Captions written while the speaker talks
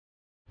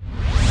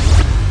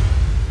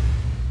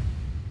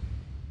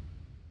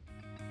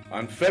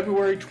On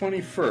February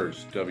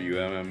 21st,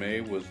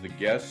 WMMA was the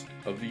guest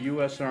of the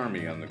U.S.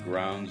 Army on the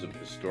grounds of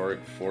historic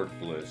Fort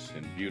Bliss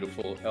in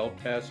beautiful El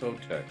Paso,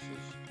 Texas,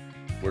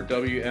 where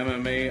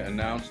WMMA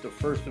announced a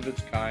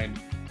first-of-its-kind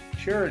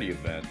charity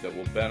event that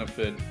will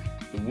benefit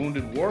the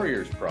Wounded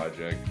Warriors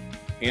Project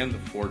and the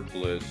Fort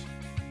Bliss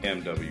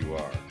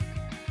MWR.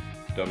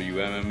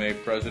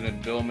 WMMA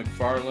President Bill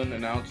McFarland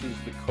announces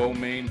the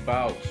co-main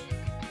bouts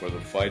for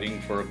the Fighting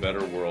for a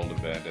Better World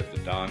event at the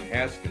Don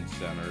Haskins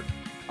Center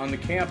on the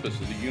campus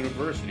of the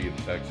University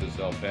of Texas,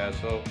 El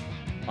Paso,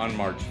 on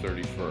March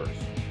 31st.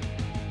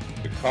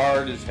 The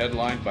card is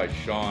headlined by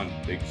Sean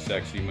Big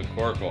Sexy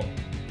McCorkle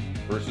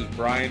versus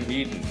Brian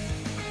Heden,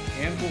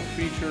 and will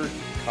feature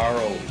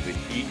Karo the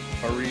Heat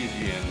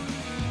Parisyan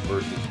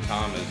versus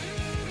Thomas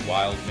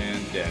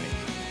Wildman Denny.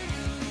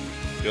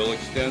 Bill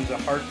extends a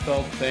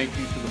heartfelt thank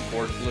you to the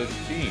Fort Bliss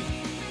team,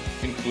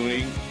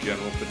 including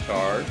General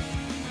Petard,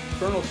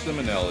 Colonel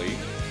Simonelli,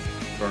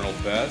 Colonel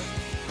Best,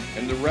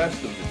 and the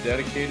rest of the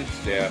dedicated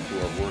staff who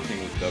are working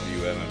with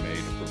WMMA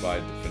to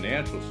provide the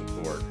financial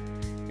support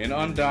and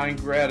undying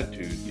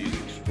gratitude these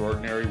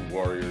extraordinary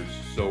warriors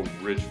so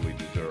richly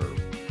deserve,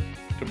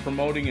 to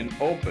promoting an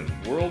open,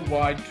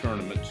 worldwide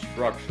tournament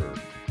structure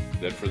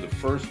that for the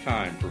first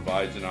time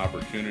provides an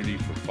opportunity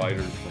for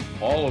fighters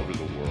from all over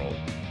the world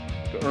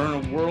to earn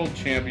a world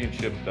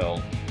championship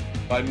belt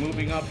by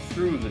moving up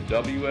through the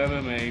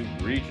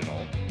WMMA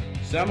regional,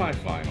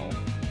 semifinal,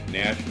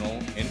 national,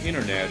 and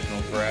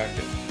international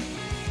brackets.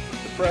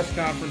 The press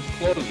conference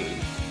closes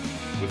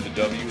with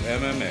the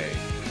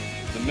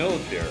WMMA, the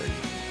military,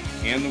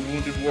 and the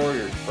Wounded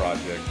Warriors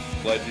Project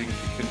pledging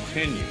to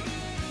continue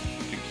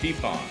to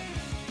keep on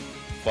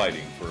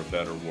fighting for a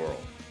better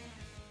world.